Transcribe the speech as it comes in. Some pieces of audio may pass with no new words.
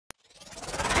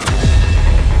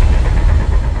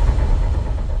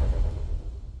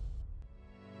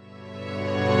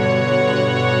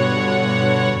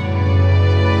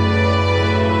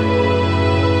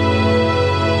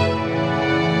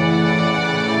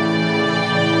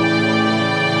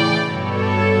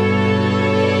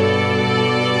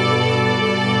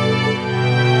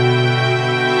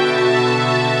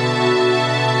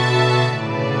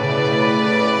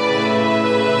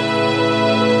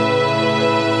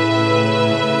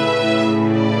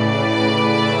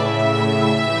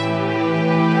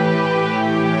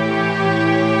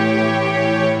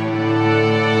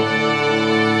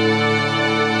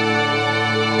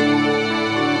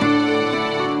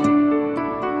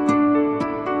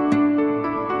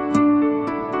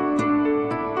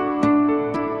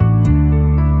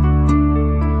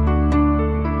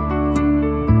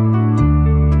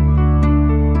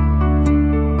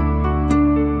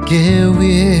Give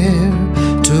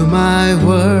ear to my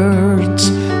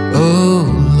words, O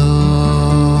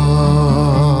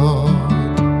Lord.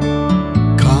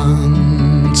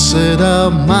 Consider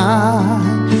my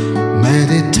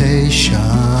meditation.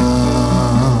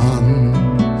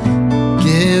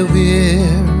 Give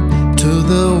ear to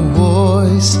the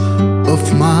voice of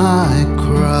my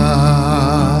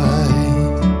cry.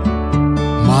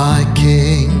 My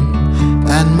King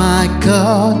and my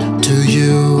God, to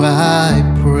you I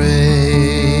pray.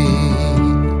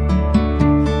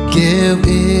 Give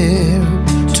ear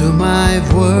to my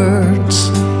words,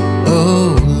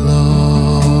 O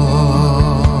Lord.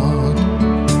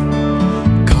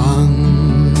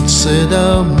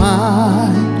 Consider my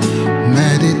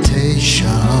meditation.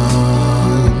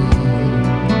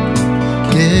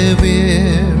 Give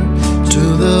ear to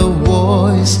the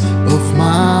voice of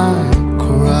my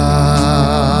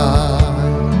cry.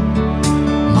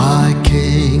 My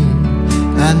King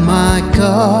and my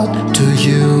God, to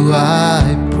you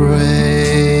I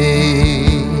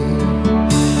pray.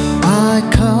 I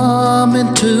come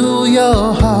into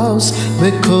your house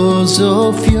because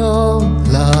of your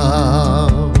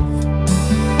love.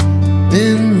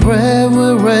 In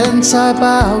reverence I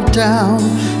bow down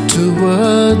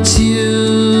towards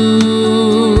you.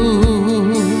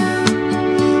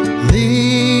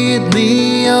 Lead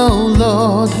me, O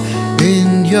Lord,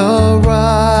 in your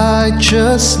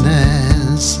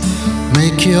righteousness.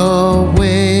 Make your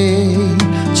way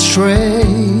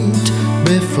straight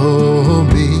before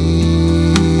me.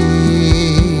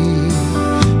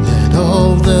 Let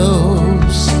all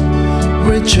those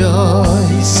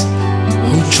rejoice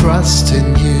who trust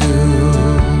in you.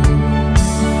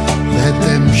 Let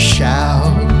them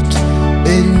shout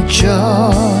in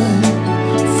joy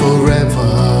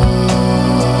forever.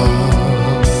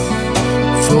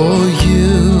 For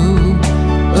you,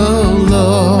 O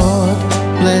Lord,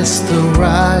 bless the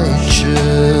righteous.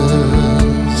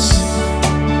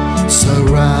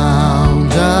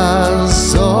 Surround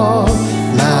us all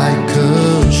like a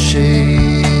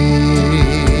shield.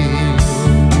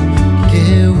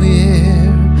 Give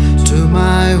ear to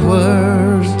my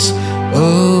words, O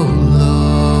Lord.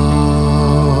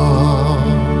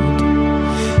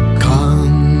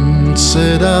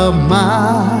 Consider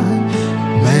my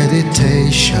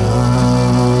meditation.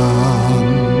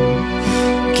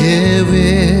 Give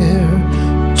ear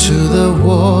to the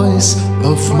voice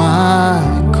of my